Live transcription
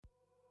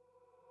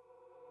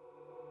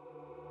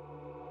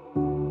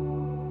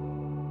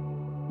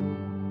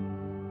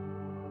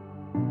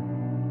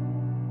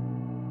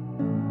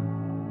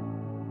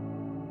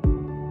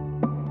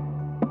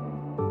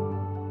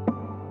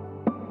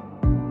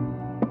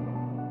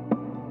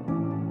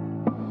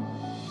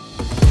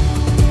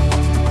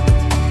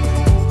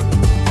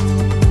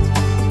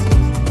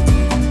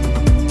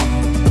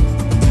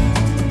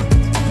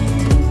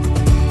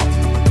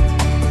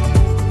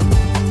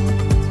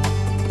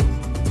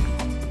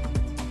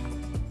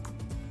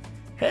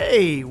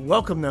Hey,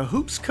 welcome to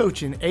Hoops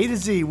Coaching A to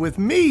Z with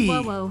me.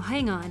 Whoa,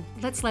 hang on.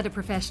 Let's let a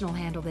professional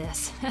handle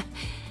this.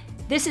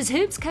 This is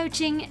Hoops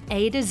Coaching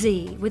A to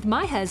Z with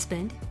my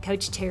husband,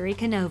 Coach Terry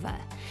Canova.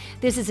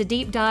 This is a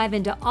deep dive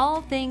into all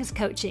things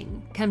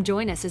coaching. Come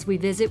join us as we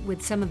visit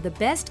with some of the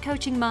best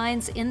coaching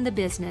minds in the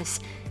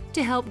business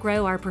to help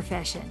grow our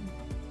profession.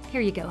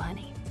 Here you go,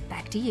 honey.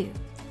 Back to you.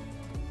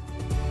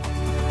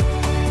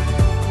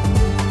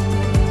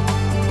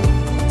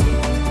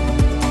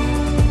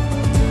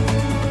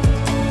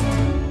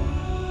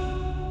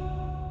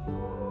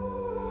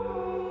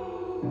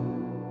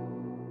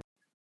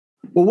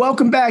 Well,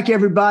 welcome back,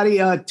 everybody,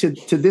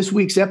 to this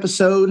week's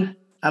episode.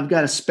 I've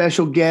got a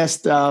special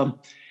guest.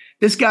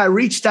 This guy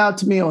reached out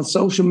to me on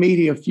social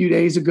media a few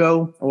days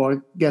ago, or I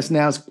guess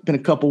now it's been a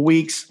couple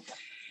weeks.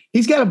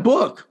 He's got a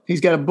book. He's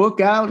got a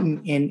book out,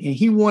 and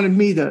he wanted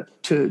me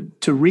to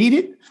read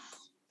it.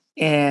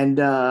 And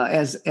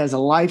as a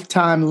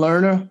lifetime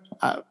learner,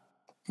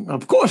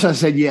 of course, I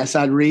said yes,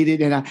 I'd read it.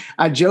 And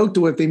I joked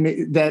with him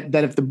that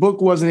if the book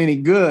wasn't any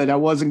good, I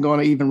wasn't going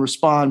to even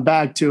respond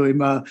back to him.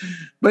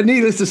 But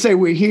needless to say,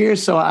 we're here.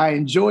 So I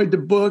enjoyed the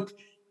book.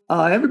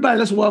 Everybody,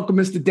 let's welcome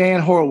Mr.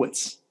 Dan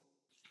Horowitz.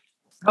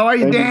 How are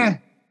you,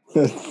 Dan?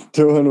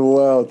 Doing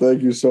well.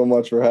 Thank you so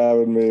much for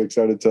having me.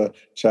 Excited to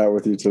chat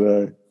with you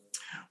today.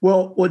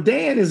 Well,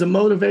 Dan is a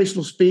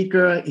motivational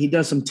speaker. He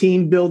does some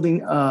team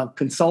building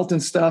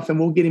consultant stuff, and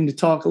we'll get him to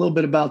talk a little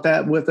bit about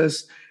that with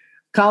us.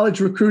 College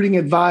recruiting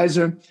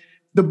advisor.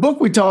 The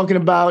book we're talking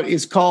about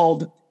is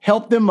called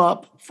Help Them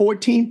Up,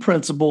 14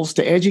 Principles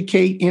to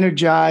Educate,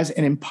 Energize,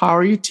 and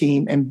Empower Your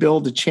Team and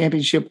Build a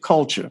Championship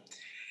Culture.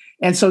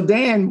 And so,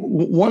 Dan,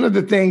 one of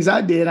the things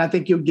I did, I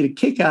think you'll get a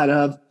kick out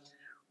of,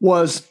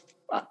 was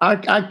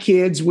our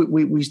kids,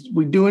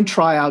 we're doing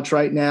tryouts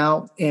right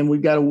now, and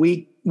we've got a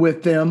week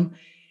with them,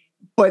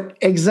 but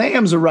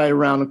exams are right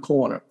around the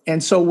corner.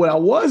 And so what I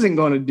wasn't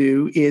going to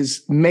do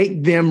is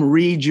make them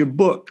read your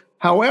book.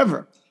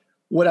 However,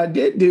 what I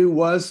did do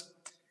was,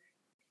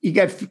 you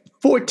got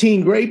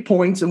 14 great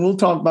points, and we'll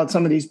talk about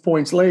some of these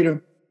points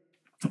later,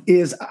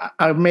 is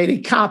I made a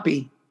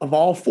copy of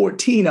all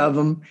 14 of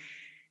them,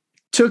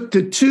 took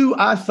the two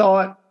I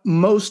thought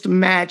most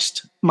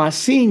matched my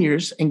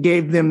seniors and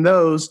gave them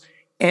those,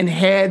 and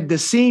had the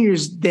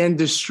seniors then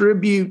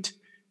distribute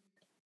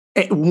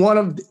one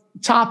of the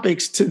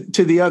topics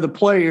to the other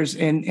players.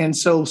 And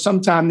so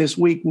sometime this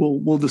week,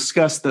 we'll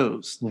discuss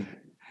those. Mm-hmm.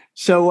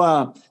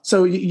 So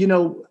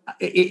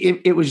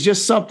it was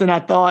just something I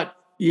thought,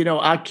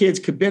 our kids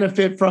could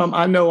benefit from.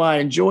 I know I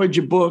enjoyed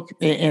your book.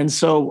 And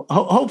so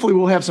hopefully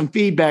we'll have some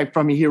feedback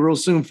from you here real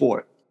soon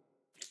for it.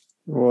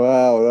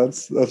 Wow,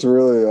 that's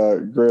really a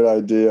great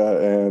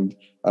idea. And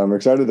I'm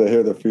excited to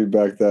hear the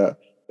feedback that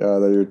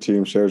your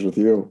team shares with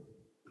you.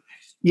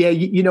 Yeah,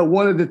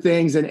 one of the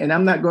things, and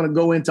I'm not going to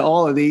go into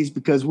all of these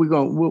because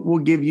we'll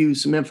give you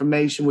some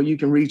information where you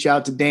can reach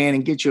out to Dan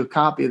and get you a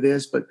copy of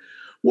this, but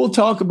we'll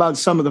talk about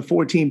some of the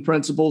 14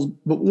 principles.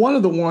 But one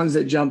of the ones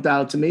that jumped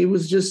out to me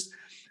was just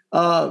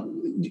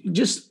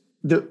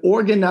the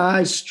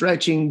organized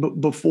stretching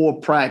before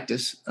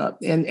practice.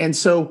 And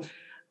so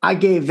I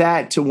gave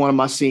that to one of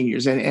my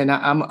seniors, and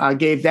I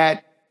gave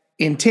that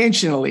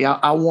intentionally.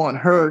 I want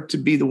her to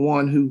be the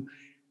one who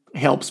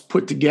helps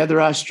put together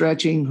our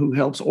stretching, who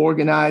helps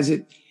organize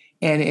it,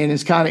 and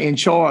is kind of in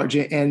charge.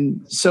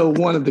 And so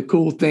one of the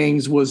cool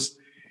things was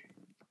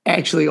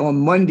actually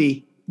on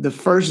Monday, the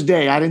first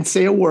day, I didn't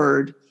say a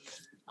word.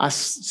 I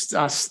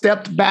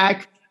stepped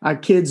back. Our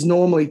kids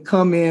normally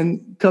come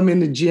in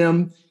the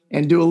gym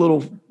and do a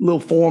little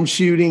form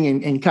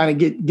shooting and kind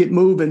of get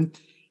moving.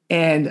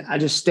 And I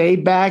just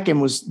stayed back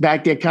and was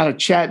back there kind of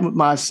chatting with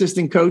my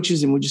assistant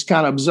coaches, and we're just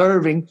kind of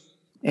observing.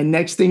 And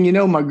next thing you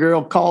know, my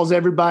girl calls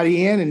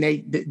everybody in, and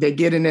they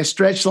get in their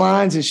stretch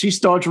lines, and she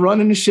starts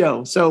running the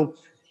show. So,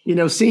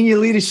 senior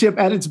leadership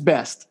at its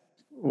best.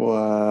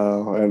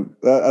 Wow. And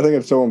I think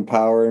it's so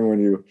empowering when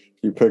you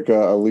pick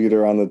a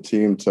leader on the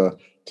team to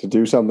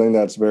do something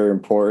that's very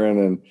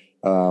important.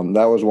 And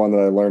that was one that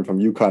I learned from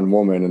UConn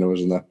Woman. And it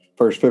was in the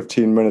first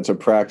 15 minutes of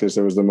practice.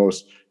 It was the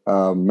most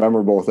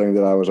memorable thing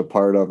that I was a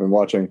part of. And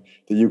watching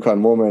the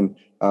UConn Woman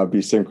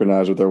be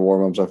synchronized with their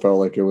warm-ups, I felt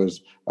like it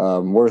was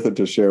worth it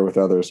to share with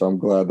others. So I'm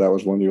glad that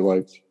was one you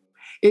liked.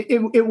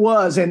 It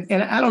was. And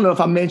I don't know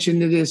if I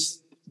mentioned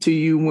this to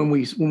you when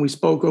we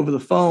spoke over the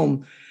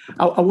phone.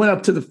 I went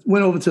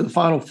over to the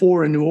Final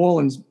Four in New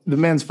Orleans, the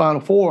men's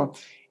Final Four,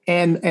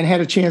 and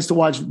had a chance to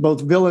watch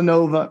both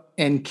Villanova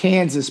and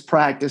Kansas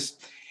practice.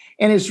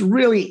 And it's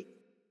really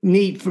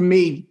neat for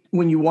me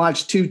when you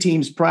watch two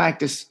teams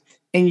practice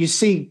and you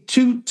see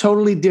two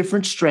totally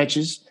different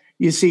stretches.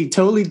 You see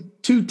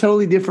two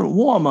totally different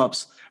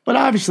warm-ups, but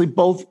obviously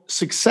both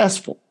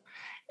successful.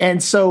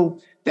 And so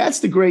that's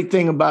the great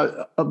thing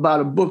about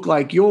a book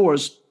like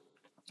yours.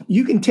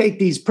 You can take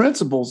these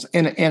principles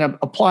and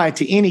apply it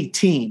to any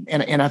team.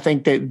 And I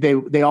think that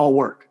they all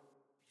work.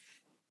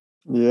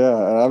 Yeah,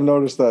 and I've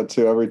noticed that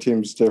too. Every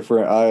team's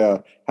different.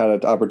 I had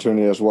an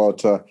opportunity as well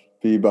to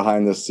be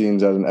behind the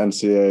scenes at an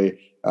NCAA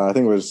I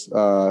think it was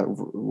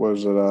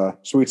it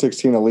Sweet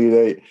 16, Elite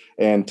 8,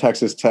 and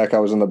Texas Tech. I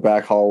was in the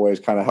back hallways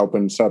kind of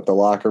helping set up the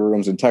locker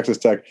rooms, and Texas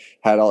Tech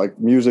had all like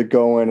music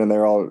going and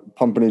they're all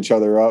pumping each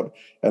other up.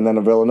 And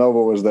then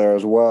Villanova was there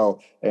as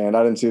well, and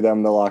I didn't see them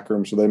in the locker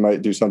room, so they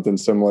might do something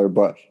similar,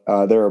 but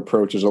their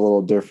approach is a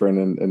little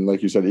different. And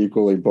like you said,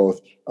 equally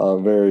both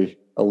very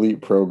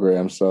elite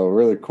programs. So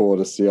really cool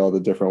to see all the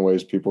different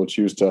ways people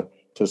choose to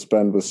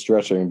spend with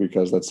stretching,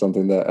 because that's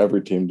something that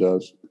every team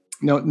does.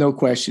 No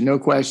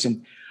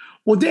question.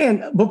 Well,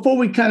 Dan, before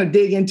we kind of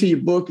dig into your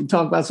book and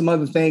talk about some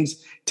other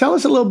things, tell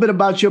us a little bit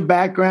about your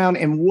background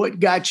and what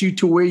got you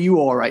to where you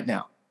are right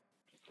now.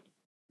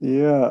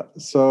 Yeah.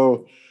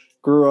 So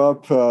grew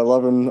up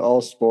loving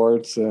all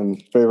sports,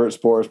 and favorite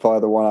sport was probably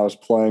the one I was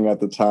playing at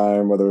the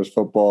time, whether it was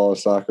football,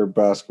 soccer,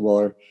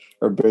 basketball,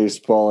 or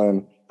baseball.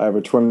 And I have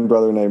a twin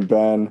brother named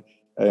Ben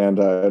and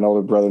an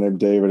older brother named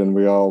David, and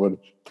we all would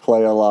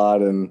play a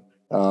lot. And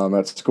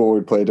at school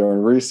we'd play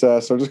during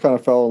recess. So I just kind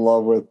of fell in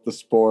love with the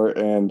sport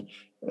and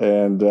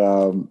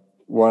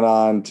went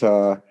on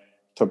to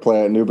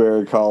play at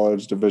Newberry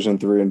College, Division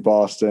III in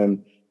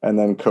Boston, and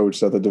then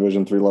coached at the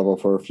Division III level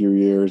for a few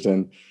years.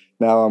 And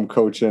now I'm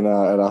coaching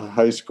at a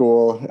high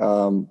school.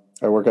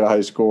 I work at a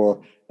high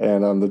school,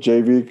 and I'm the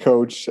JV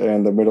coach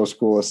and the middle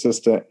school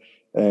assistant.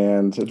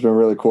 And it's been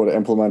really cool to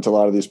implement a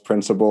lot of these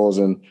principles.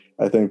 And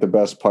I think the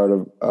best part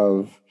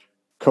of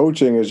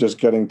coaching is just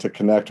getting to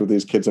connect with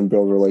these kids and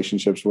build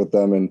relationships with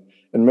them and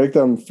make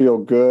them feel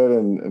good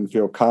and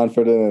feel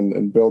confident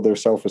and build their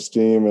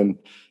self-esteem. And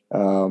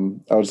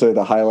I would say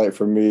the highlight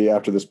for me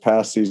after this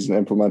past season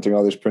implementing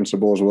all these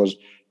principles was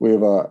we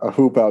have a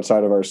hoop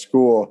outside of our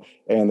school,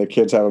 and the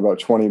kids have about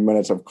 20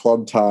 minutes of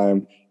club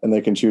time, and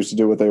they can choose to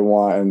do what they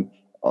want. And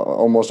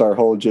almost our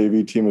whole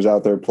JV team is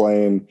out there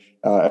playing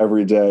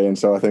every day. And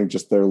so I think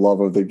just their love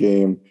of the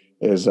game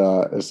is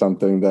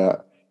something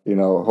that,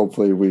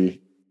 hopefully we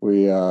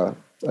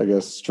I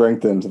guess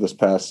strengthened this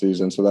past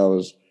season. So that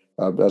was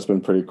that's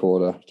been pretty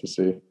cool to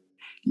see.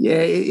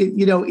 Yeah,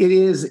 it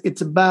is. It's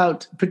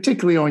about,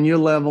 particularly on your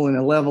level and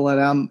the level that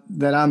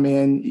I'm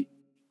in.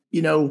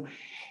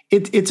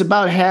 It's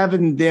about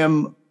having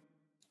them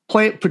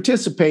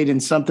participate in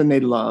something they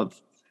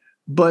love,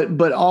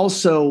 but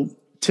also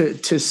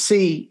to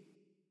see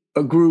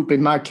a group,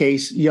 in my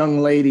case, young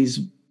ladies,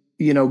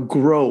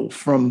 grow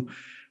from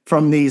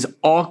these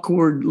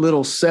awkward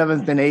little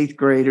 7th and 8th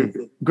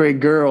grade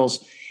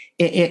girls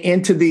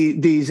into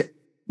these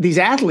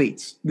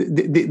athletes,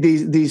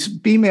 these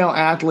female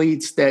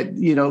athletes that,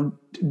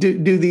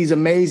 do these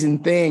amazing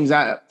things.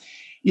 I'm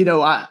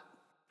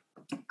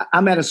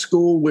at a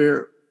school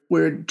where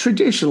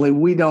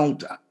traditionally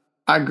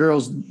our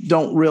girls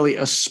don't really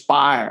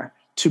aspire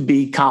to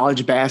be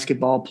college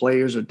basketball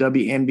players or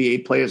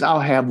WNBA players. I'll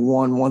have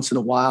one once in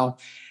a while,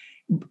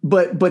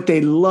 but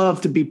they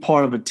love to be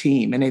part of a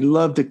team and they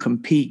love to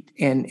compete.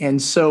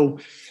 And so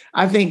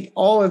I think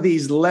all of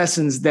these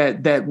lessons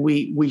that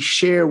we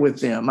share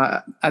with them,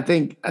 I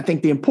think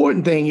the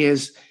important thing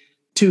is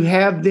to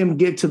have them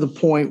get to the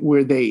point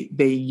where they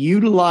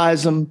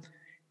utilize them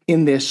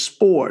in their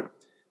sport,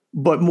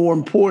 but more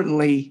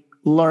importantly,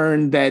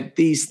 learn that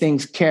these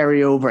things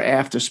carry over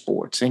after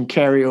sports and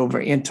carry over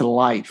into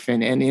life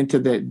and into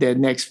the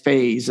next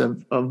phase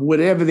of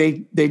whatever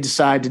they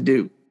decide to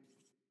do.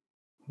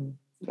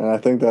 And I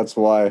think that's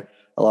why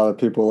a lot of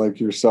people like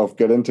yourself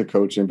get into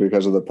coaching,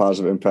 because of the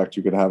positive impact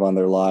you can have on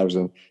their lives.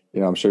 And,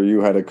 I'm sure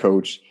you had a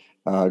coach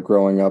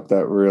growing up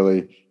that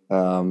really,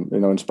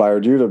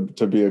 inspired you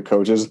to be a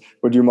coach.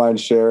 Would you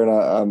mind sharing?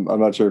 I'm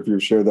not sure if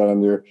you've shared that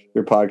on your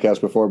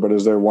podcast before, but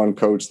is there one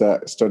coach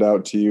that stood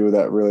out to you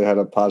that really had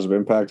a positive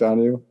impact on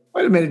you?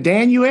 Wait a minute,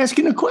 Dan, you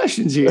asking the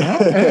questions here,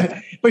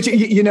 huh?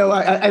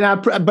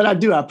 But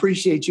I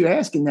appreciate you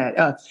asking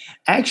that.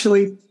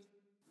 Actually,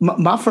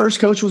 my first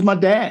coach was my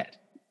dad.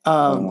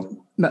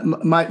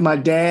 My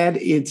dad,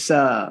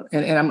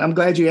 and I'm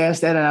glad you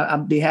asked that, and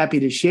I'd be happy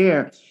to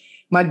share.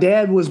 My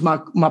dad was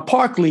my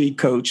park league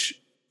coach,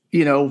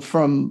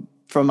 from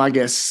I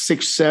guess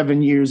 6,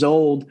 7 years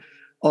old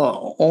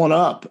on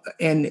up,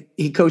 and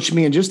he coached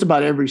me in just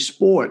about every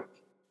sport.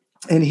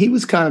 And he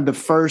was kind of the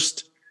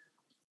first.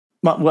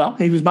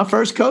 He was my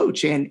first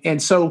coach,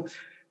 and so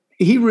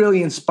he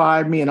really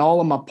inspired me. And all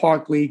of my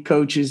park league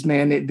coaches,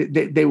 man,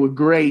 they were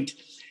great.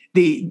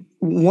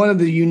 One of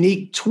the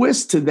unique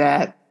twists to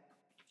that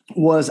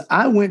was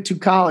I went to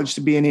college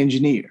to be an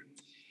engineer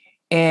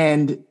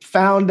and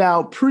found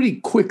out pretty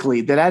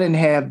quickly that I didn't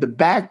have the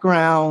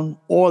background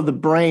or the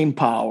brain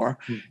power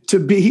to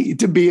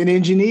be an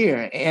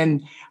engineer.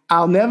 And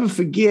I'll never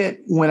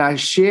forget when I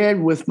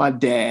shared with my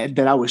dad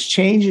that I was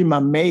changing my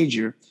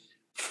major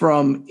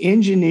from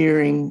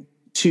engineering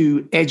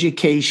to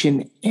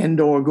education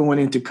and/or going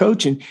into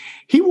coaching.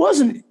 He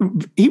wasn't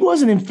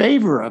in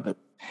favor of it.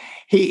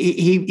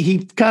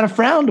 He kind of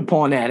frowned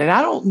upon that. And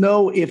I don't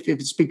know if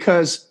it's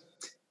because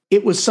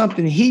it was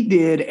something he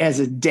did as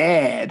a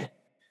dad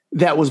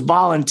that was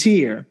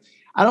volunteer.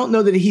 I don't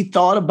know that he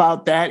thought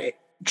about that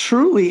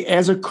truly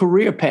as a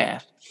career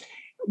path.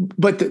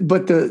 But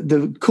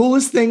the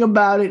coolest thing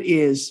about it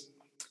is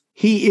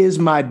he is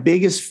my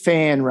biggest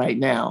fan right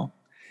now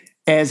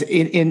as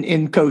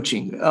in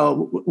coaching.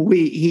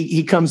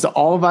 He comes to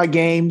all of our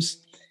games.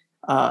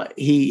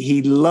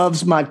 He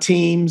loves my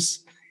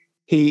teams.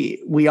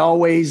 We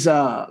always,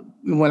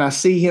 when I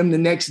see him the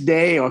next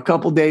day or a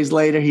couple days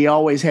later, he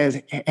always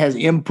has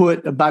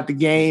input about the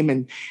game.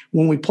 And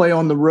when we play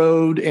on the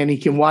road and he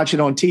can watch it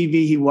on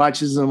TV, he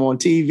watches them on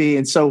TV.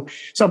 And so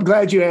I'm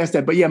glad you asked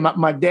that. But yeah,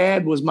 my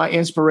dad was my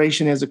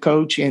inspiration as a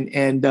coach.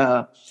 And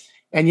yeah,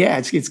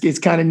 it's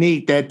kind of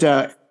neat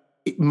that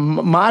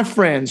my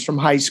friends from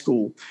high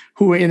school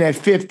who are in their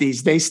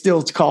 50s, they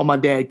still call my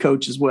dad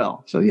coach as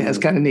well. So yeah, it's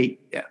kind of neat.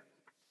 Yeah.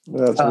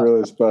 That's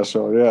really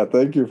special. Yeah.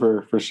 Thank you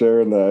for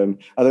sharing that. And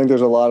I think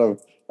there's a lot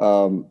of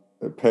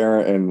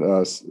parent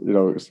and,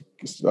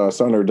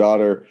 son or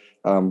daughter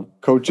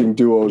coaching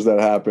duos that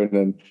happen.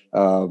 And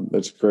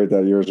it's great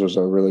that yours was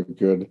a really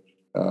good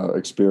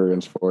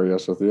experience for you.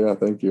 So yeah,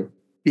 thank you.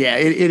 Yeah,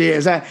 it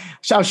is.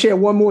 I'll share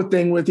one more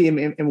thing with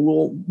you, and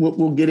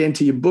we'll get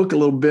into your book a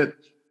little bit.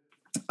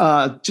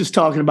 Just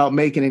talking about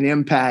making an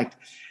impact.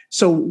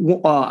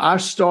 So our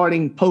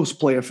starting post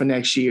player for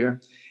next year,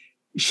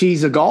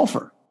 she's a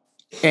golfer,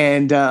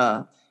 and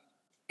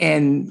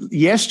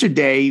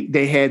yesterday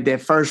they had their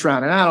first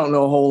round. And I don't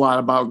know a whole lot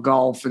about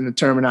golf and the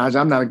terminology.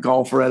 I'm not a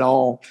golfer at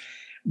all,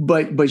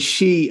 but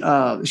she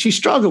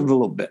struggled a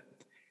little bit.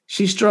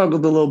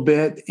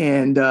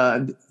 And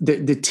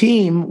the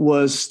team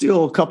was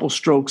still a couple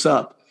strokes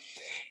up.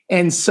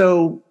 And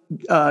so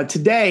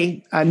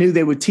today, I knew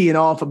they were teeing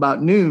off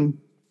about noon.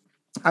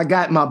 I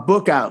got my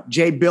book out,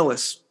 Jay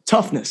Billis,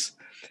 Toughness.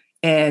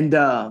 And,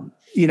 I'm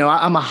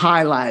a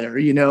highlighter,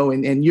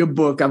 and your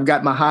book, I've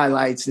got my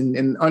highlights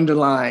and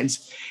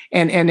underlines.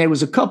 And there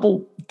was a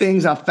couple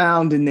things I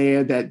found in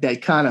there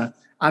that kind of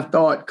I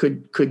thought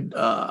could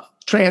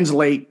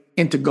translate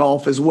into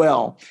golf as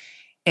well.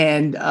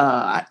 And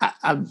I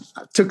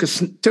took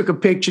a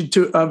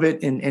picture of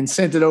it and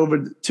sent it over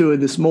to her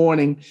this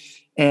morning,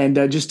 and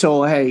just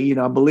told her, hey,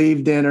 I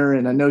believed in her,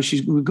 and I know she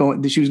was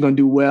going to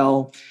do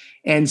well.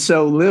 And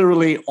so,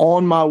 literally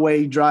on my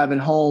way driving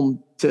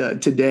home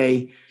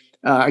today,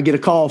 I get a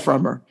call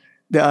from her.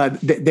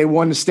 They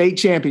won the state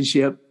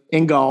championship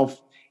in golf,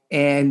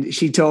 and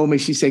she told me,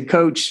 she said,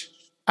 Coach,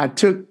 I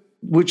took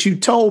what you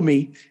told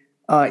me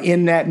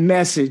in that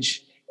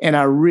message, and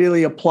I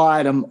really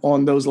applied them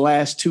on those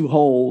last two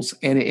holes,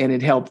 and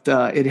it helped.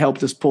 It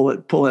helped us pull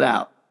it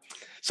out.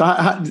 So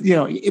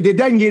it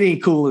doesn't get any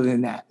cooler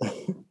than that.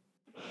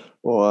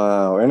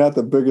 Wow! And at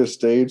the biggest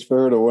stage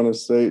for her to win a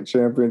state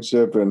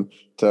championship, and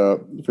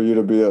for you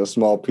to be a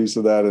small piece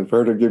of that, and for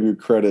her to give you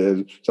credit,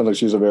 it sounds like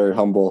she's a very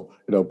humble,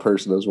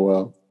 person as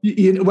well.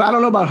 Well, I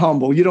don't know about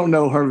humble. You don't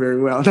know her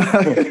very well.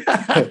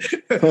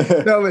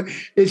 No, but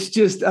it's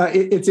just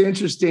it's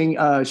interesting.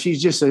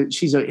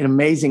 She's an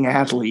amazing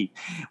athlete.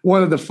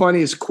 One of the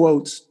funniest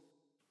quotes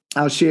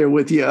I'll share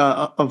with you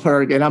of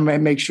her, and I'm going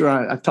to make sure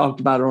I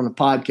talked about her on the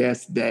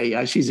podcast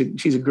today. She's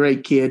a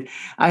great kid.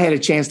 I had a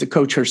chance to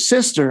coach her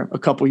sister a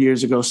couple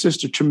years ago.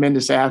 Sister,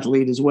 tremendous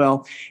athlete as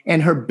well,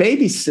 and her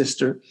baby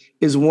sister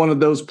is one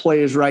of those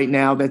players right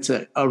now that's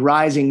a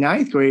rising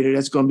ninth grader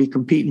that's going to be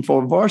competing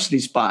for a varsity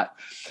spot.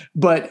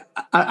 But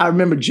I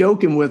remember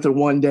joking with her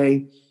one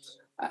day.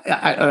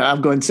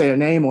 I'm going to say her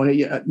name on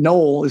it.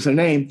 Noel is her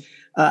name.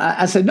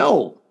 I said,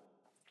 Noel,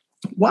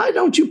 why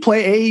don't you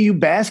play AAU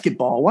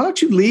basketball? Why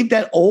don't you leave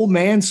that old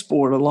man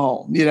sport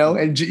alone?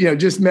 And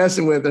just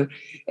messing with her.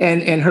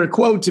 And her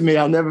quote to me,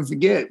 I'll never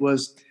forget,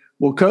 was,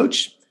 well,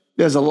 Coach,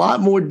 there's a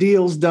lot more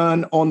deals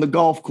done on the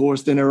golf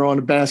course than there are on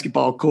the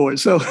basketball court.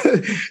 So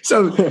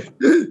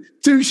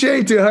touche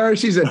to her.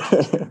 She's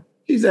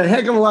a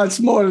heck of a lot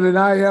smarter than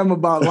I am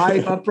about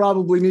life. I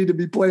probably need to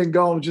be playing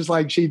golf just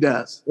like she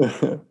does.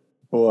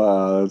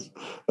 Wow,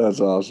 that's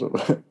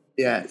awesome.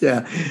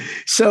 Yeah.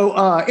 So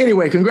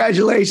anyway,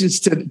 congratulations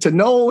to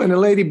Noel and the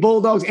Lady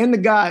Bulldogs and the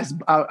guys.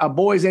 Our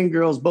boys and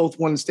girls both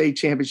won the state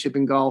championship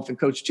in golf. And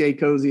Coach Jay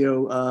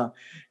Cozio,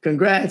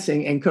 congrats.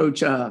 And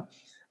Coach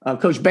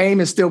Boehm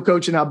is still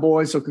coaching our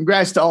boys. So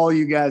congrats to all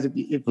you guys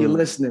if you're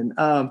listening.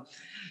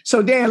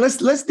 So Dan,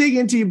 let's dig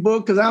into your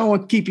book, because I don't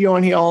want to keep you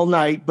on here all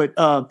night. But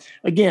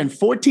again,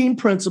 14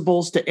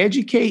 principles to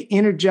educate,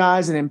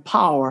 energize, and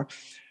empower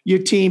your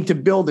team to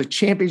build a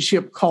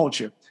championship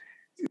culture.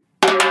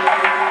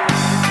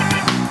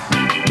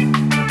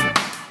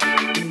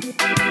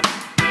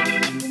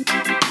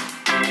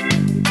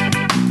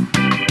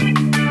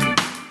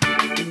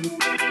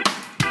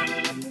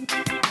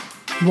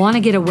 Want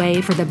to get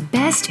away for the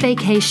best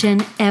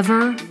vacation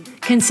ever?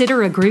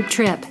 Consider a group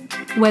trip,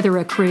 whether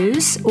a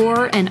cruise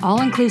or an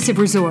all-inclusive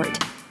resort.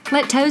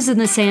 Let Toes in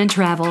the Sand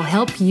Travel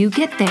help you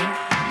get there.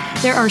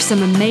 There are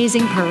some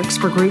amazing perks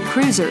for group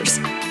cruisers.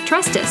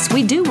 Trust us,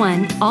 we do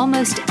one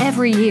almost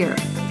every year,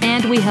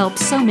 and we help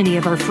so many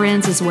of our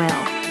friends as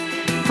well.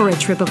 For a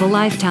trip of a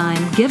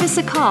lifetime, give us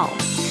a call.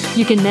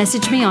 You can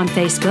message me on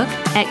Facebook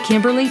at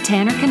Kimberly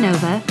Tanner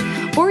Canova,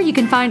 or you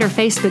can find our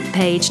Facebook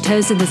page,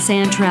 Toes in the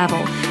Sand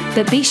Travel,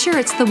 but be sure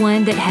it's the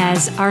one that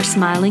has our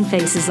smiling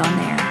faces on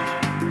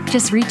there.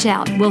 Just reach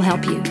out. We'll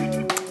help you.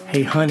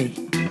 Hey, honey,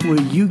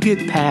 will you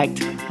get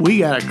packed? We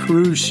got a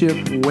cruise ship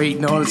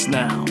waiting on us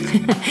now.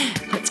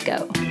 Let's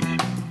go.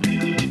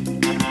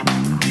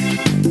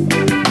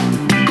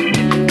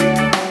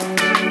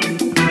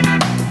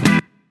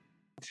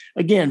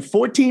 Again,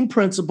 14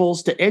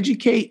 principles to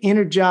educate,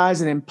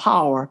 energize, and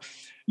empower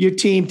your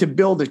team to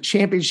build a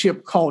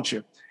championship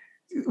culture.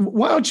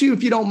 Why don't you,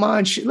 if you don't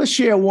mind, let's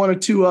share one or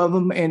two of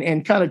them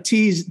and kind of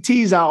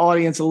tease our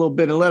audience a little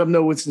bit and let them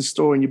know what's in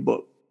store in your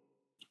book.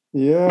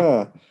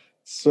 Yeah.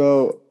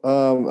 So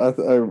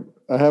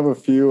I have a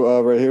few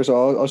right here.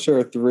 So I'll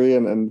share three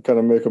and kind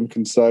of make them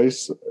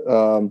concise.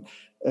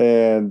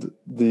 And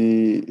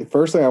the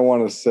first thing I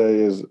want to say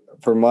is,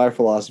 for my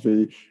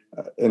philosophy,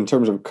 in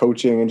terms of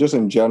coaching and just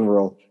in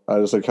general,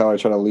 just like how I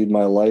try to lead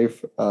my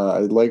life,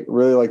 I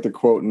really like the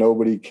quote,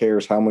 "Nobody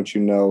cares how much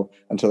you know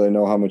until they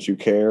know how much you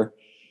care."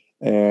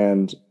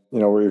 And,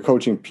 where you're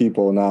coaching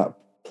people, not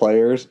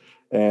players.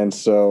 And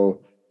so,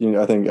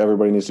 I think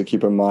everybody needs to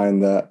keep in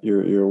mind that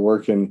you're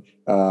working,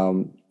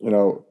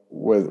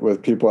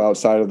 with people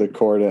outside of the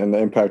court, and the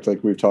impact,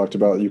 like we've talked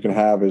about, you can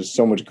have is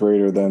so much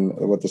greater than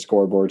what the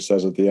scoreboard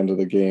says at the end of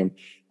the game.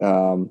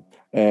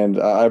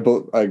 And I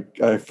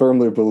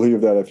firmly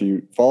believe that if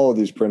you follow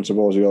these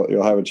principles,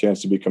 you'll have a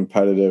chance to be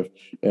competitive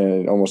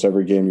in almost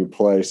every game you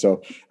play.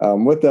 So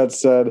with that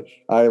said,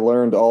 I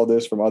learned all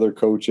this from other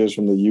coaches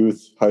from the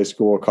youth, high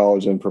school,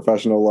 college, and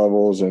professional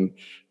levels. And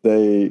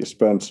they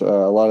spent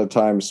a lot of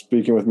time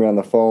speaking with me on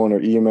the phone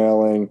or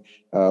emailing,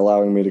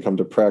 allowing me to come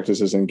to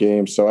practices and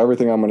games. So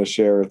everything I'm going to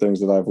share are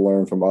things that I've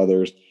learned from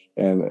others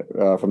and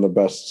from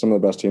some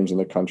of the best teams in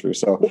the country.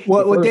 So,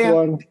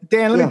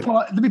 Dan,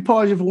 let me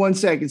pause you for 1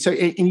 second. So,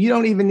 and you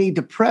don't even need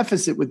to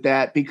preface it with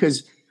that,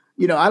 because,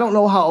 I don't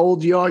know how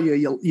old you are.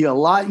 You're a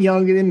lot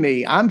younger than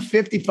me. I'm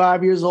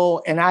 55 years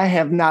old, and I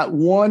have not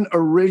one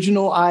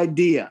original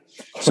idea.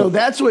 So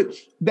that's what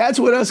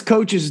us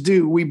coaches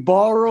do. We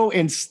borrow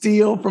and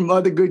steal from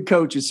other good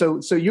coaches. So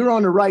you're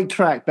on the right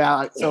track,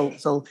 pal.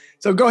 So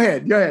go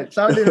ahead.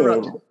 Sorry to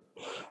interrupt you.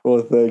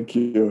 Well, thank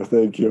you. Two of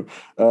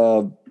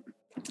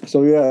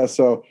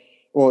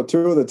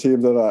the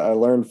teams that I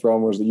learned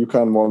from was the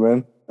UConn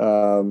women.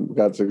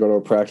 Got to go to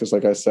a practice,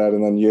 like I said,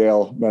 and then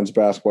Yale men's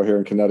basketball here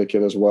in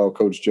Connecticut as well.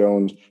 Coach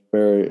Jones,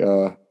 very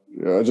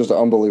just an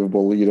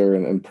unbelievable leader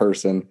in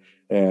person,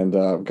 and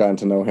gotten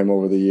to know him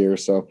over the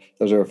years. So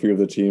those are a few of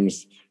the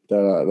teams that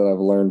I've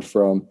learned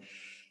from.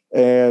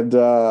 And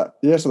so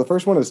the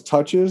first one is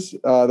touches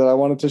that I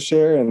wanted to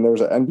share. And there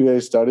was an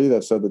NBA study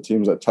that said the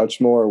teams that touch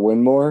more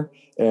win more.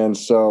 And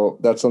so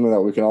that's something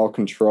that we can all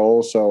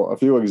control. So a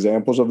few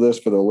examples of this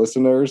for the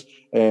listeners.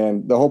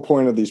 And the whole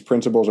point of these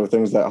principles are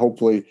things that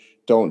hopefully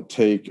don't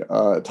take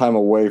time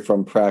away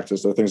from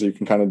practice. They're things that you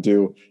can kind of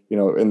do,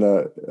 in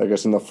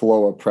the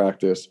flow of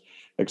practice,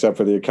 except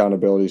for the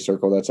accountability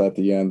circle that's at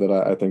the end that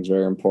I think is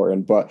very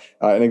important. But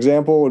an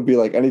example would be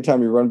like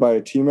anytime you run by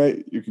a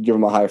teammate, you could give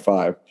them a high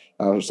five.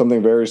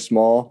 Something very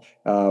small,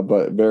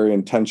 but very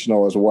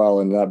intentional as well.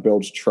 And that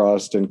builds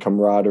trust and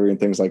camaraderie and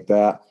things like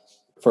that.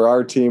 For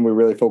our team, we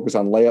really focus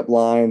on layup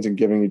lines and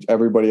giving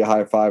everybody a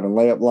high five and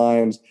layup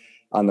lines.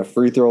 On the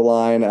free throw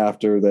line,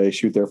 after they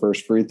shoot their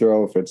first free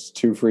throw, if it's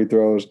 2 free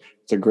throws,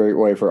 it's a great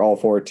way for all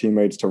 4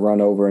 teammates to run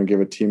over and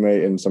give a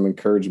teammate and some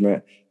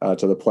encouragement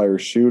to the player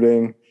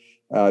shooting.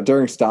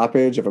 During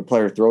stoppage, if a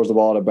player throws the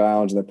ball out of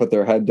bounds and they put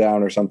their head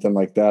down or something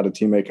like that, a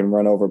teammate can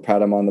run over, pat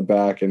them on the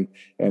back, and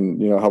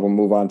help them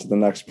move on to the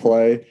next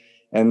play.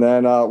 And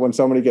then when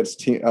somebody gets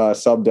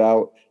subbed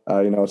out,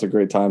 it's a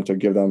great time to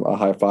give them a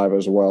high five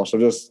as well. So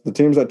just the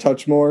teams that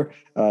touch more,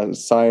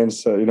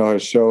 science,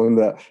 has shown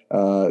that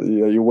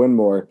you win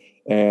more.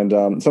 And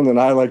something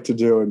I like to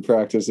do in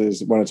practice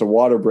is when it's a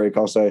water break,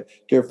 I'll say,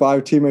 give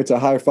 5 teammates a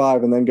high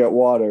five and then get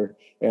water.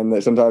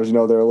 And sometimes, they're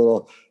a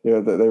little,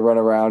 they run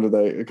around, or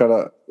they kind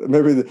of,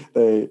 maybe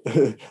they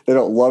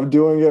don't love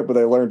doing it, but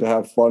they learn to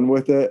have fun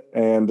with it.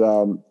 And,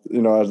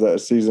 as the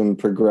season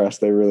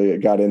progressed, they really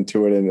got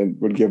into it and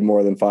would give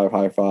more than 5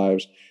 high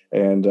fives.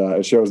 And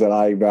it shows that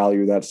I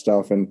value that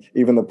stuff. And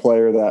even the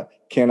player that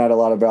can't add a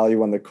lot of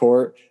value on the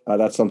court,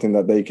 that's something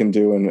that they can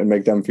do and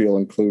make them feel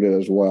included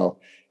as well.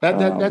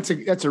 That's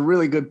a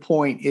really good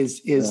point.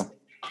 A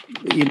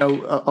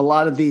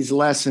lot of these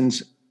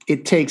lessons,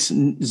 it takes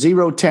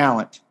zero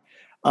talent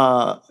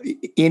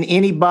in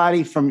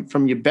anybody,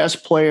 from your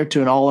best player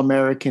to an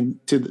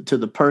All-American to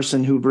the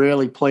person who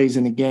rarely plays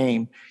in the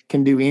game,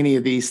 can do any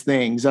of these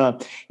things.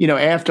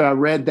 After I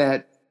read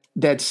that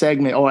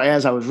segment, or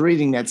as I was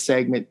reading that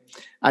segment,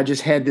 I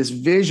just had this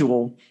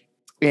visual,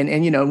 and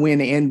we're in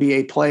the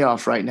NBA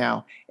playoffs right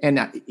now,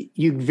 and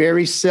you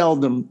very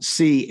seldom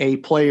see a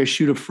player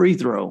shoot a free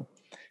throw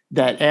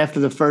that after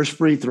the first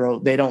free throw,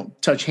 they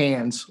don't touch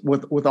hands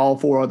with all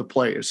 4 other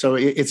players. So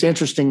it's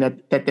interesting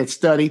that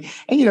study,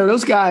 and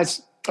those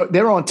guys,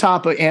 they're on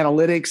top of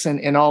analytics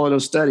and all of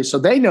those studies, so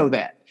they know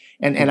that.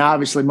 And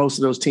obviously most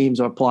of those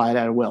teams are applying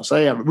that as well. So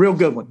yeah, real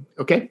good one.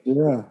 Okay.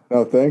 Yeah.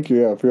 No, thank you.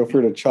 Yeah. Feel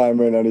free to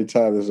chime in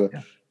anytime. There's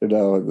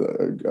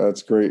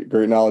that's great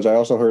knowledge. I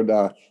also heard,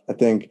 I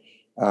think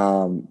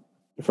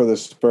for the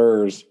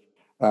Spurs,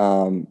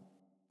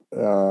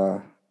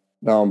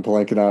 No, I'm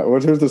blanking out.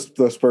 Who's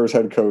the Spurs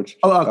head coach?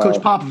 Coach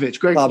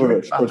Popovich.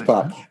 Coach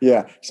Pop.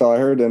 Yeah. So I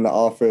heard in The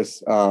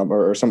Office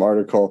or some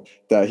article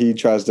that he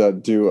tries to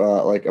do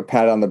like a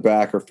pat on the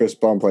back or fist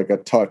bump, like a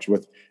touch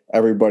with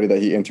everybody that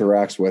he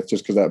interacts with,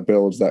 just because that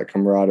builds that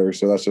camaraderie.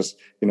 So that's just,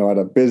 at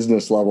a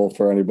business level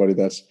for anybody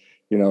that's,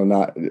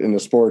 not in the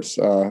sports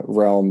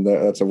realm,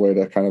 that's a way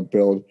to kind of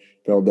build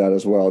that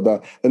as well.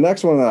 The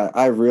next one that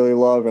I really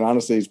love, and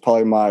honestly, is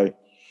probably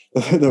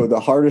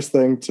the hardest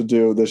thing to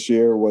do this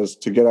year, was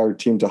to get our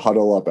team to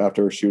huddle up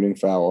after a shooting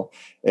foul.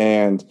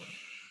 And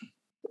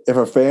if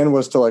a fan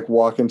was to like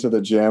walk into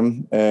the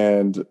gym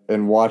and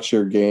watch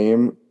your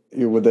game,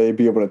 would they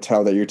be able to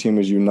tell that your team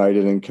is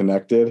united and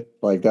connected?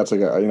 Like that's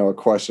like a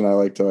question I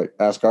like to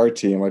ask our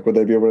team. Like, would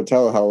they be able to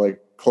tell how like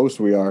close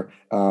we are?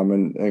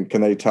 And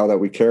can they tell that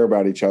we care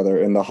about each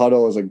other? And the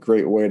huddle is a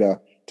great way to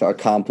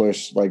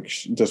accomplish like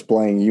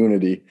displaying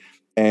unity.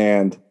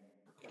 And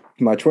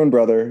my twin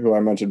brother, who I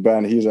mentioned,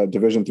 Ben, he's a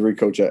Division III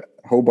coach at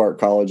Hobart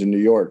College in New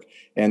York,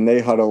 and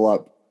they huddle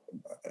up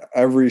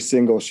every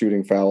single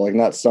shooting foul, like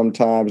not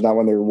sometimes, not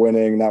when they're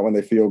winning, not when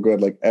they feel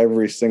good, like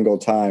every single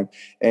time.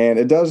 And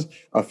it does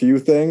a few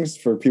things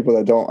for people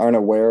that aren't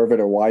aware of it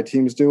or why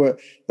teams do it.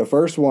 The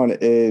first one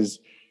is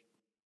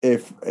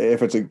if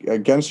it's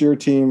against your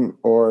team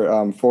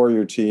or for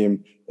your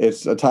team,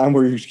 it's a time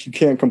where you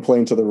can't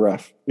complain to the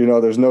ref.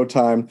 There's no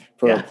time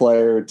for a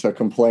player to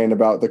complain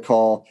about the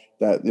call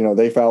that,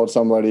 they fouled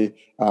somebody,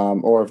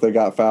 or if they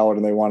got fouled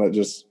and they want to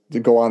just to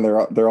go on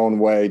their own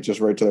way, just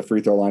right to the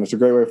free throw line. It's a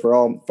great way for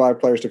all 5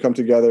 players to come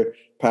together,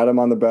 pat them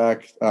on the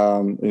back,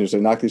 and you say,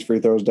 knock these free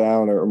throws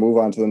down or move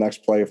on to the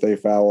next play if they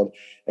fouled.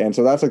 And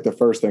so that's like the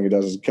first thing it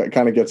does, is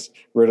kind of gets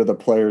rid of the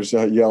players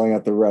yelling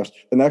at the refs.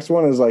 The next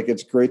one is like,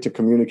 it's great to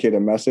communicate a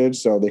message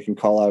so they can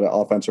call out an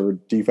offensive or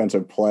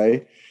defensive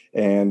play.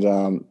 And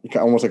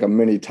almost like a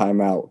mini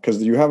timeout,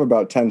 because you have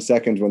about 10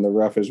 seconds when the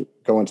ref is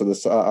going to the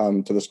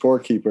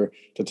scorekeeper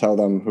to tell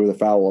them who the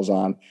foul is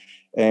on.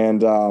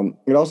 And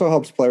it also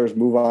helps players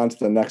move on to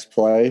the next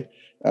play.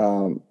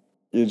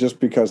 Just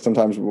because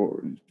sometimes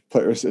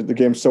players, the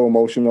game's so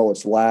emotional,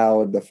 it's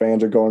loud, the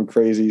fans are going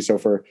crazy. So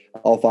for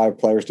all 5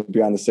 players to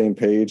be on the same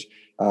page,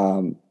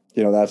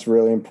 that's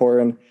really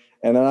important.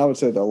 And then I would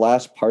say the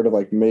last part of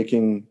like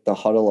making the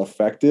huddle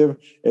effective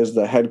is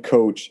the head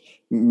coach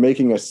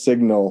making a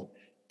signal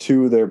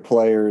to their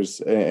players.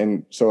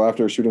 And so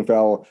after a shooting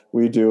foul,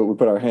 we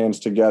put our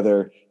hands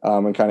together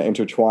and kind of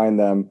intertwine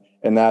them.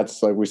 And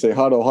that's like, we say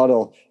huddle,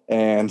 huddle.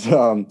 And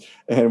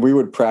we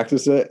would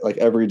practice it like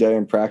every day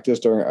in practice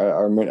during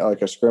our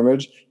like a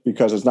scrimmage,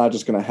 because it's not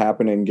just going to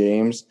happen in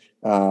games.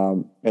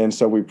 And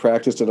so we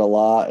practiced it a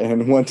lot.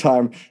 And one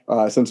time,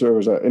 since there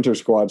was an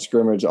inter-squad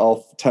scrimmage,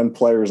 all 10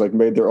 players like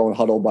made their own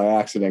huddle by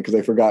accident because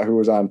they forgot who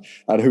was on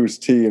whose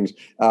teams.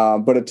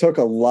 But it took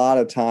a lot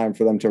of time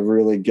for them to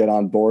really get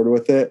on board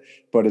with it.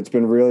 But it's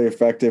been really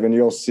effective. And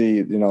you'll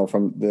see,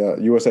 from the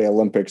USA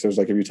Olympics, there's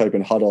like, if you type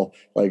in huddle,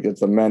 like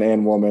it's the men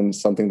and women,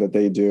 something that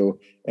they do.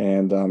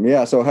 And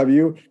so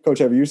Coach,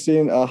 have you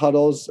seen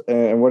huddles,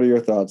 and what are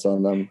your thoughts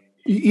on them?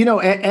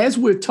 As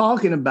we're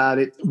talking about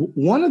it,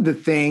 one of the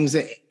things,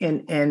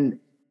 and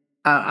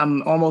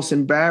I'm almost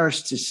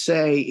embarrassed to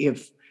say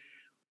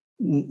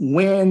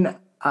when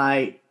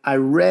I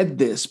read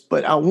this,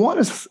 but I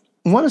want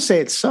to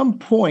say at some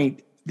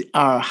point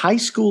our high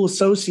school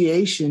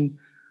association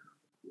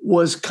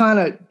was kind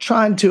of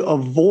trying to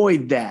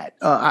avoid that.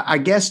 I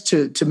guess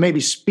to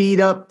maybe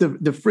speed up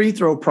the free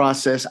throw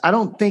process. I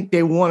don't think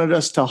they wanted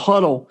us to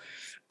huddle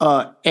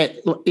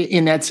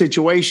in that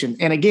situation.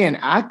 And again,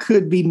 I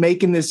could be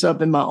making this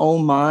up in my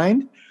own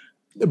mind,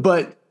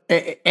 but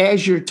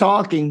as you're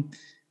talking,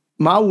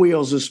 my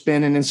wheels are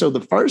spinning. And so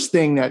the first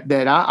thing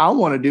that I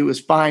want to do is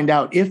find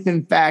out if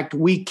in fact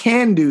we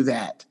can do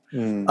that.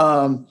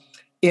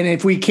 And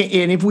if we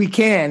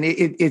can,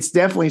 it's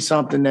definitely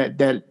something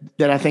that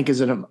I think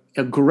is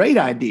a great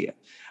idea.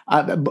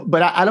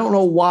 But I don't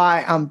know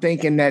why I'm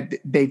thinking that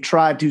they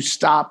tried to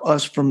stop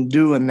us from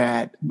doing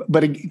that.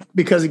 But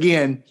because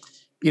again,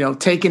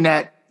 taking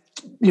that,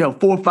 4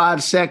 or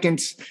 5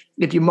 seconds,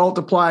 if you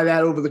multiply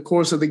that over the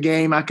course of the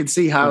game, I could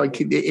see how it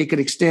could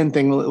extend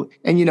things a little.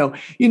 And,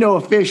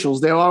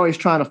 officials, they're always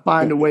trying to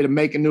find a way to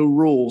make a new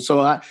rule. So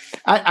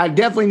I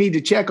definitely need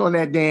to check on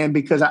that, Dan,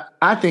 because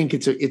I think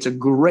it's a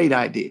great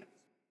idea.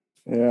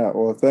 Yeah,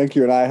 well, thank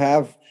you. And I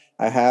have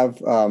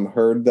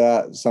heard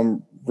that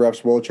some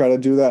refs will try to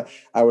do that.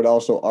 I would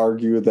also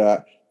argue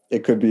that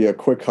it could be a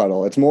quick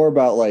huddle. It's more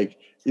about like,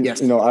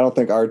 yes. I don't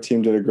think our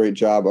team did a great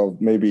job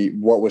of maybe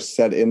what was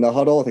said in the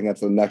huddle. I think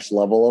that's the next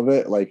level of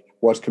it, like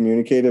what's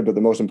communicated. But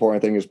the most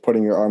important thing is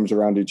putting your arms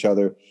around each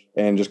other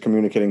and just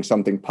communicating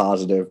something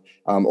positive.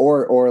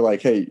 Or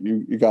like, hey,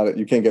 you got it.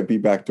 You can't get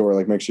beat back door.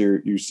 Like, make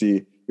sure you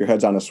see your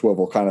head's on a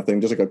swivel kind of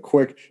thing, just like a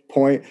quick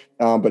point.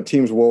 But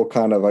teams will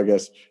kind of, I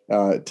guess,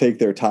 take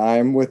their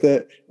time with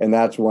it. And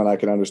that's when I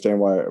can understand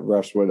why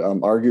refs would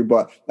argue.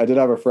 But I did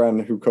have a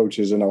friend who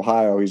coaches in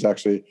Ohio. He's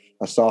actually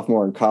a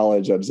sophomore in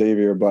college at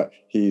Xavier, but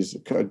he's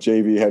a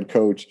JV head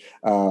coach.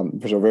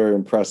 So very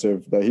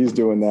impressive that he's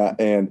doing that.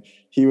 And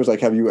he was like,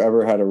 have you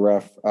ever had a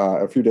ref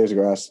a few days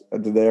ago asked,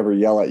 did they ever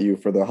yell at you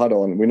for the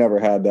huddle? And we never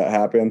had that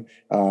happen.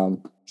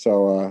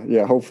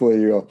 Yeah,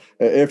 hopefully you'll,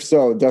 if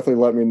so,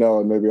 definitely let me know.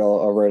 And maybe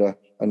I'll write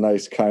a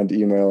nice, kind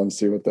email and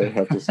see what they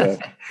have to say.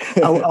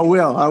 I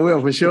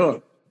will for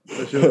sure.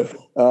 For sure.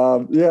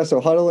 So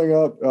huddling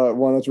up,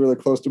 one that's really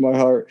close to my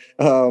heart.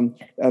 And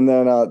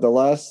then the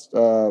last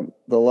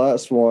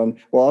one,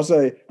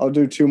 well, I'll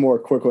do two more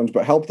quick ones,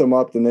 but Help Them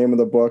Up, the name of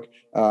the book.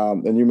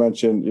 And you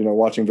mentioned,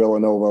 watching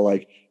Villanova,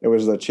 like it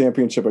was the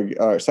championship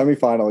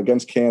semifinal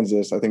against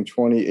Kansas, I think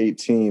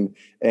 2018.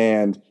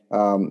 And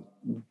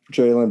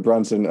Jalen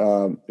Brunson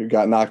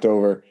got knocked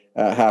over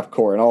at half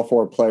court, and all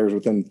four players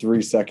within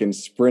 3 seconds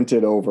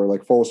sprinted over,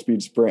 like full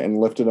speed sprint, and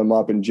lifted him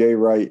up. And Jay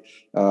Wright,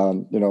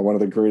 one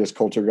of the greatest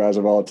culture guys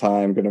of all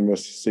time, going to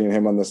miss seeing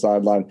him on the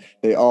sideline.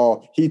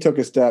 He took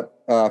a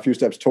few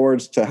steps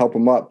towards to help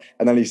him up,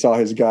 and then he saw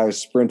his guys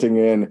sprinting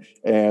in,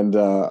 and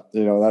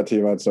that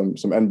team had some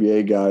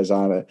NBA guys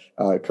on it,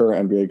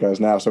 current NBA guys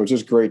now. So it's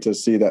just great to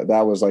see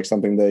that was like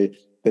something they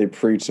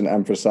preached and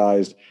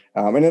emphasized.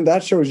 And then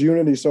that shows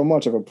unity so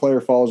much. If a player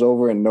falls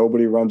over and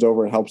nobody runs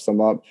over and helps them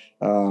up,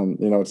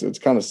 it's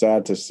kind of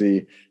sad to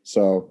see.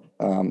 So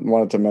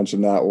wanted to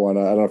mention that one.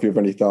 I don't know if you have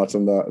any thoughts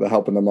on the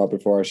helping them up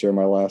before I share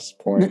my last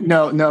point.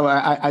 No,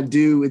 I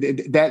do.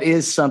 That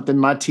is something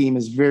my team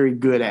is very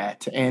good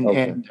at.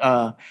 And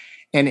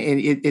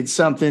it's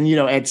something,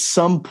 at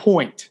some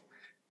point,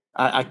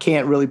 I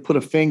can't really put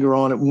a finger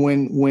on it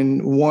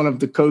when one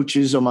of the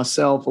coaches or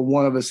myself or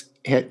one of us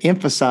had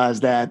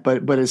emphasized that,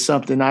 but it's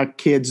something our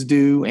kids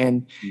do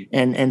and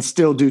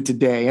still do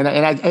today. And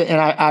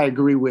I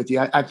agree with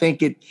you. I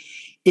think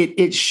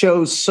it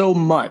shows so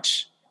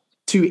much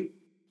to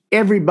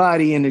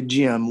everybody in the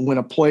gym when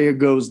a player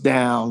goes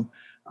down,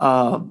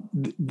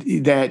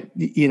 that,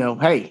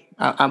 hey,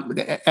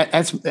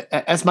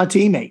 that's my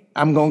teammate.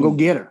 I'm going to go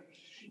get her.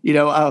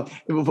 A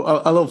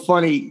little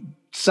funny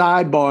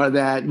sidebar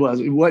that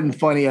it wasn't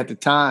funny at the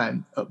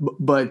time,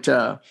 but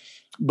I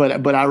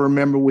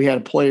remember we had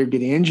a player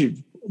get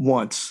injured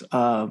once,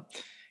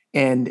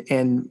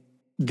 and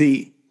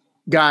the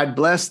God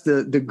bless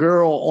the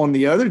girl on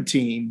the other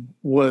team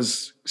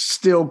was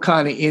still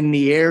kind of in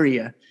the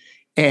area,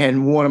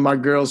 and one of my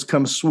girls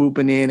comes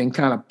swooping in and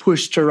kind of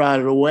pushed her out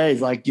of the way,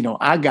 like,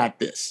 I got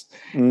this.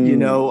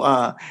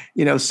 So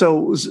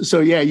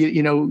yeah,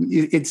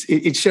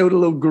 it showed a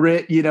little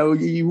grit.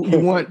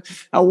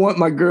 I want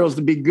my girls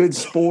to be good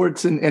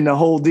sports and the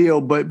whole deal.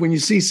 But when you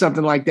see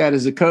something like that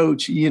as a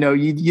coach,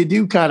 you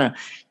do kind of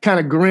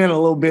grin a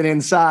little bit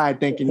inside,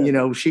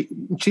 thinking,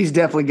 she's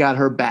definitely got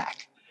her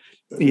back.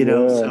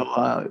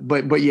 So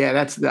but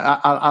yeah,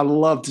 I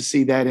love to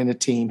see that in a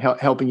team,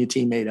 helping your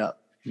teammate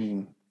up.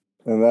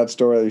 And that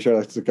story that you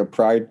shared, it's like a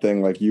pride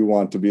thing. Like you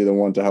want to be the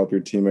one to help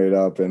your teammate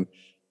up, and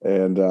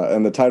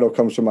the title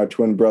comes from my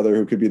twin brother,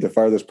 who could be the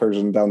farthest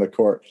person down the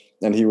court,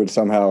 and he would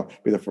somehow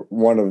be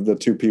one of the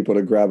two people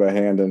to grab a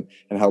hand and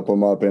help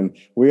him up. And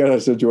we had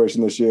a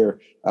situation this year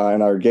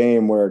in our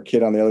game where a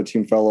kid on the other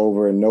team fell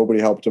over and nobody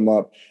helped him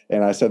up.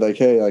 And I said, like,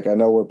 hey, like, I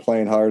know we're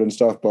playing hard and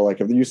stuff, but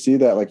like, if you see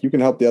that, like, you can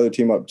help the other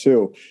team up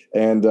too.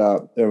 And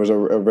it was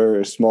a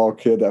very small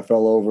kid that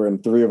fell over,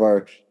 and three of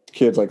our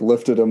kids like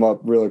lifted him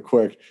up really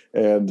quick,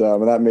 and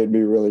that made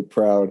me really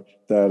proud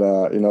that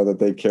that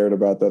they cared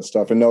about that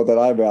stuff, and know that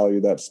I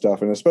value that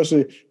stuff. And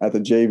especially at the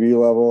JV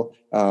level,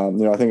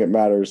 I think it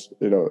matters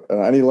at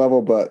any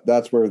level, but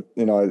that's where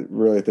I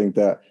really think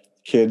that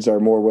kids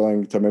are more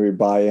willing to maybe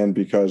buy in,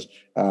 because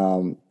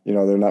they're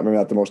maybe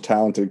not the most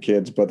talented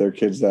kids, but they're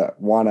kids that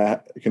want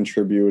to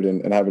contribute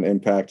and have an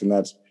impact, and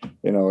that's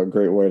a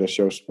great way to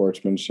show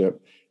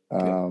sportsmanship.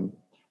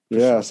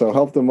 So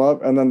help them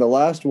up. And then the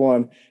last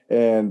one,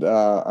 and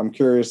I'm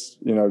curious,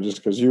 just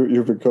because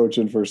you've been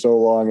coaching for so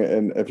long,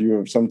 and if you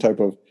have some type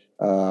of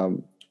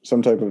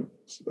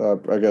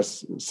I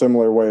guess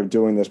similar way of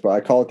doing this, but I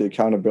call it the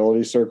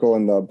accountability circle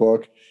in the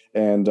book.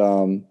 And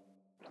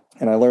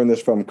I learned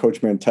this from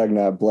Coach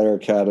Mantegna at Blair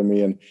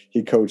Academy, and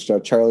he coached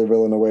Charlie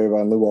Villanueva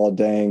and Luol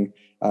Deng,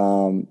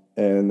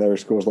 and their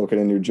school's located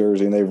in New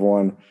Jersey, and they've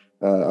won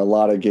a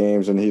lot of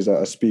games. And he's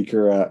a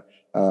speaker at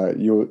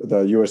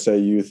the USA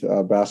Youth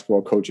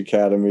Basketball Coach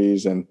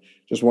Academies, and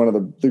just one of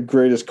the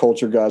greatest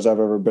culture guys I've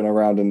ever been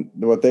around. And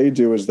what they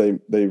do is they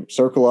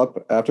circle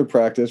up after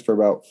practice for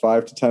about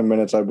 5 to 10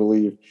 minutes, I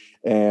believe.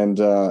 And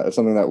it's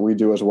something that we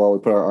do as well. We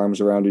put our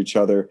arms around each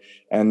other,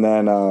 and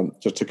then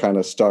just to kind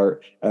of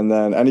start, and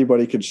then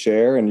anybody could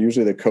share. And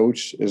usually the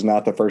coach is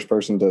not the first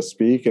person to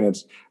speak. And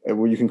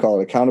you can call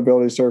it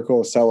accountability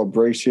circle,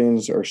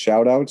 celebrations, or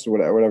shout outs,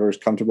 whatever is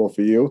comfortable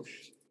for you.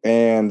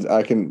 And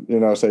I can,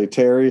 say,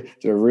 Terry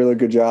did a really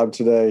good job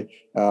today.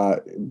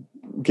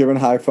 giving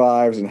high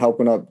fives and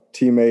helping up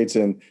teammates,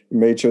 and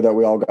made sure that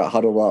we all got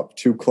huddled up,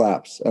 2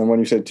 claps. And when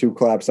you say 2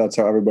 claps, that's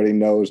how everybody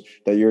knows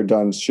that you're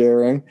done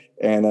sharing.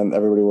 And then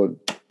everybody will,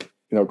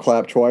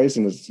 clap twice,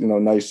 and it's,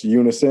 nice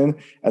unison.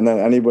 And then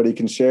anybody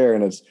can share.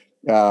 And it's,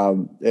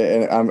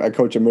 I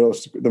coach the middle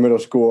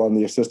school. I'm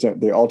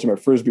the ultimate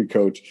Frisbee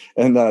coach.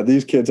 And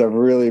these kids have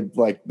really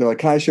they're like,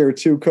 can I share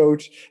too,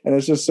 coach? And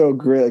it's just so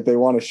great. Like, they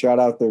want to shout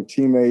out their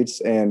teammates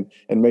and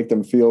make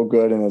them feel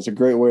good. And it's a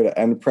great way to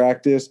end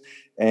practice.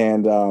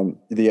 And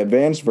the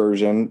advanced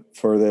version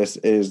for this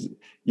is,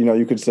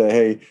 you could say,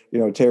 hey,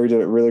 Terry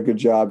did a really good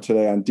job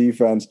today on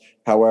defense.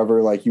 However,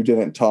 you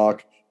didn't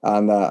talk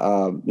on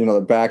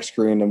the back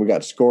screen, and we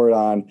got scored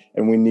on,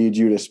 and we need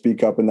you to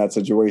speak up in that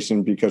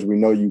situation because we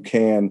know you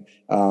can,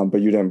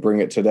 but you didn't bring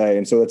it today.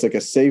 And so it's like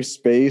a safe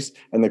space,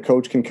 and the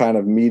coach can kind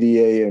of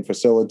mediate and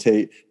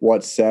facilitate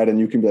what's said. And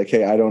you can be like,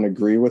 hey, I don't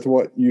agree with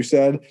what you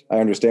said. I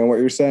understand what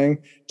you're saying.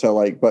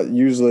 But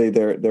usually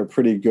they're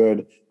pretty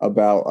good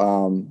about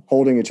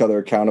holding each other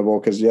accountable,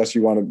 because yes,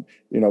 you want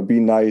to, be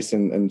nice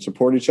and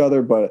support each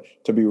other, but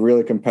to be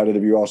really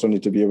competitive, you also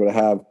need to be able to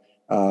have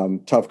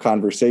tough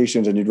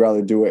conversations, and you'd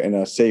rather do it in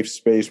a safe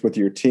space with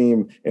your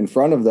team in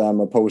front of them,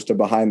 opposed to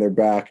behind their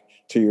back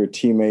to your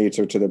teammates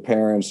or to the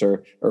parents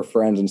or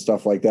friends and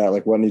stuff like that.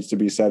 Like, what needs to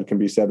be said can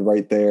be said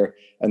right there,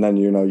 and then,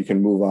 you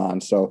can move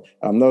on. So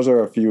those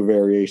are a few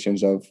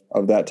variations of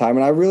that time.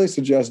 And I really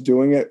suggest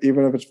doing it,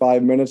 even if it's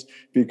 5 minutes,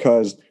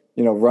 because,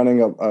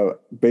 running a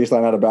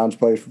baseline out of bounds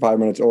play for 5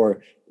 minutes,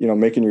 or,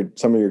 making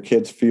some of your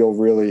kids feel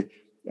really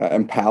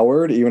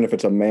empowered, even if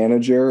it's a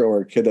manager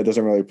or a kid that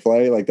doesn't really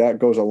play, that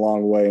goes a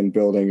long way in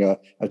building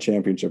a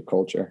championship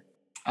culture.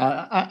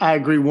 I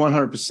agree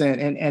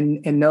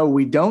 100%. And no,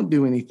 we don't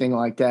do anything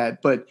like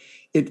that, but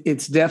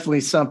it's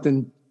definitely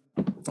something,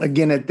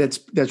 again,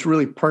 that's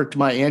really perked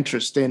my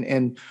interest.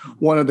 And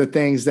one of the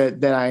things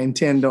that I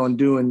intend on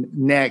doing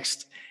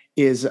next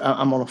is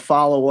I'm going to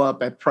follow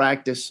up at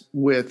practice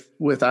with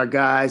our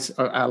guys,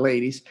 our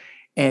ladies,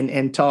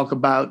 and talk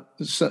about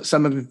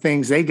some of the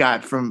things they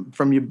got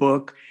from your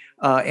book,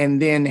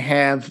 and then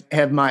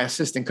have my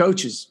assistant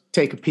coaches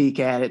take a peek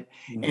at it,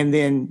 and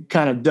then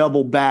kind of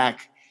double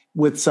back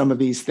with some of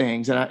these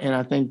things. And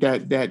I think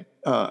that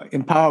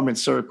empowerment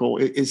circle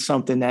is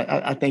something that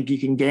I think you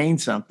can gain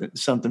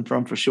something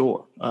from, for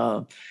sure.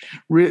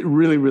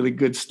 Really, really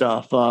good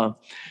stuff.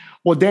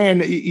 Well, Dan,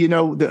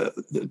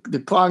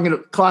 the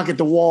clock at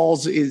the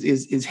walls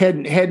is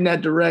heading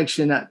that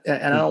direction, and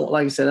I don't,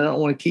 like I said, I don't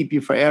want to keep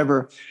you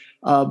forever.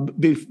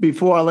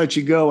 Before I let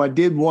you go, I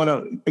did want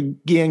to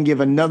again give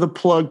another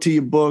plug to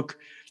your book.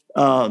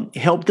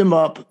 Help Them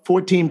Up: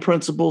 14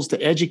 Principles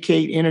to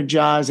Educate,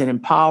 Energize, and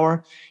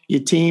Empower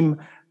Your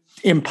Team.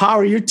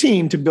 Empower your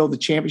team to build a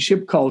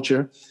championship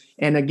culture.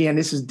 And again,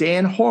 this is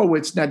Dan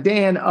Horowitz. Now,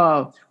 Dan,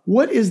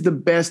 what is the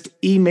best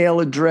email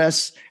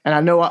address? And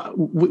I know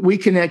we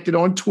connected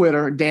on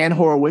Twitter, Dan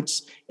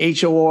Horowitz,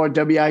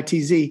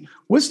 HORWITZ.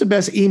 What's the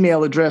best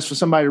email address for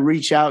somebody to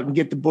reach out and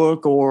get the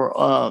book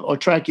or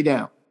track you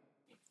down?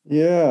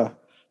 Yeah.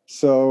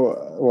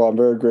 So, well, I'm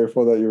very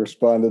grateful that you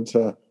responded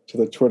to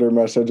the Twitter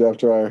message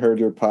after I heard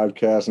your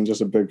podcast, and just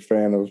a big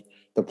fan of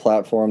the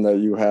platform that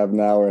you have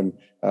now, and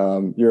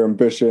your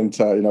ambition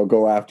to,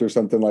 go after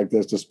something like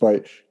this,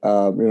 despite,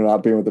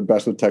 not being with the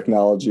best with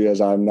technology,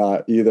 as I'm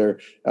not either.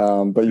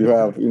 But you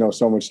have,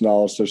 so much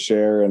knowledge to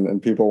share,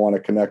 and people want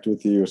to connect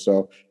with you.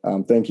 So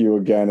thank you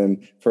again.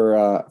 And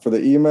for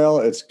the email,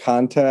 it's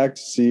contact,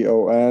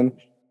 CONTACTDANHORWITZ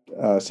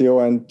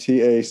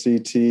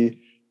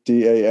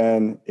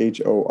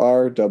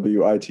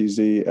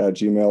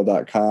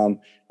 @gmail.com.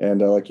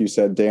 And like you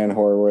said, Dan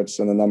Horowitz,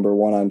 and the number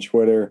 1 on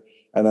Twitter.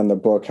 And then the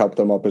book, Help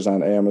Them Up, is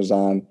on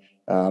Amazon.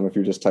 If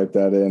you just type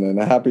that in, and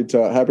happy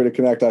to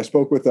connect. I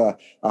spoke with a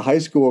high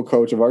school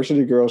coach, a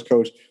varsity girls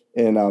coach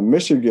in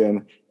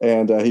Michigan,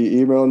 and he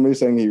emailed me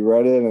saying he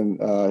read it, and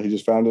he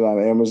just found it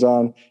on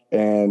Amazon.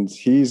 And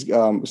he's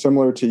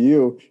similar to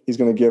you. He's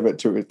going to give it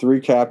to 3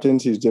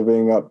 captains. He's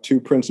divvying up 2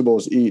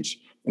 principals each,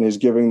 and he's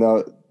giving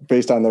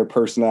based on their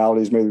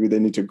personalities. Maybe they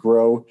need to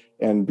grow,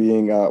 and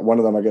being one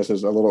of them, I guess,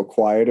 is a little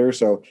quieter.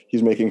 So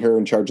he's making her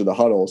in charge of the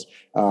huddles,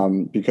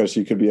 because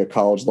she could be a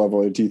college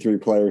level, a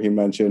D3 player, he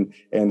mentioned.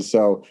 And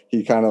so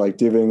he kind of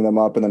divvying them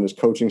up, and then his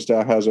coaching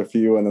staff has a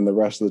few, and then the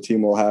rest of the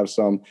team will have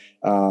some.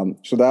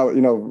 So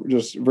that,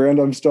 just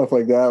random stuff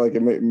like that.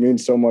 It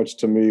means so much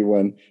to me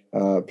when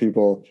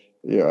people,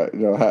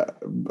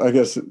 I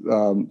guess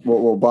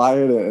will buy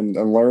it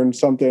and learn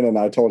something. And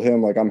I told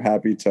him, I'm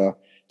happy to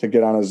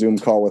get on a Zoom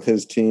call with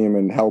his team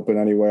and help in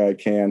any way I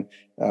can.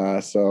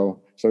 So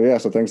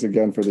thanks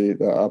again for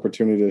the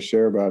opportunity to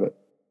share about it.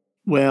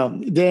 Well,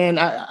 Dan,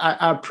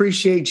 I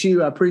appreciate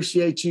you. I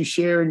appreciate you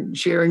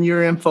sharing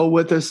your info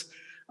with us.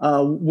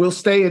 We'll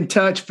stay in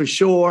touch for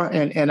sure.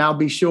 And I'll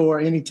be sure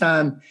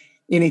anytime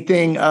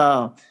anything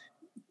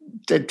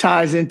that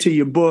ties into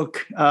your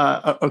book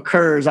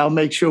occurs, I'll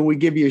make sure we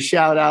give you a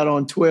shout out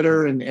on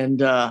Twitter and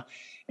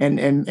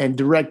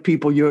direct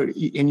people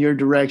in your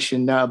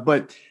direction.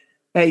 But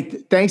Hey,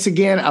 thanks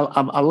again.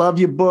 I love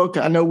your book.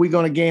 I know we're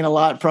going to gain a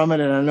lot from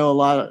it, and I know a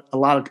lot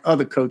of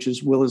other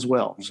coaches will as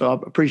well. So I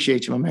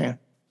appreciate you, my man.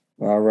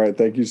 All right.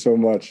 Thank you so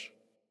much.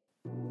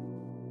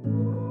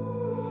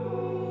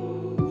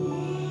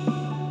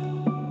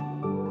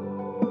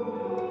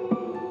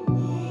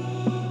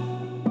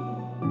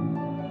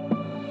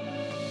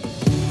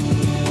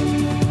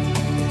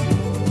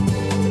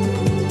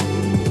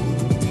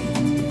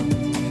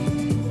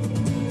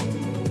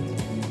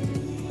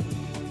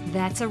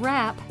 That's a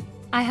wrap.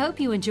 I hope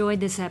you enjoyed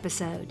this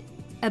episode.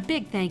 A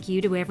big thank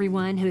you to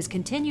everyone who has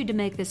continued to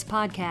make this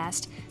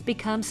podcast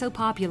become so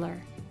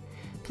popular.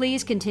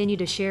 Please continue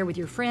to share with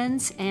your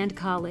friends and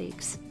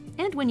colleagues.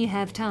 And when you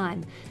have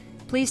time,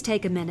 please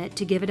take a minute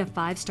to give it a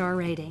 5-star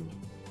rating.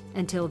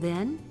 Until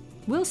then,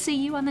 we'll see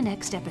you on the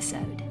next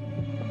episode.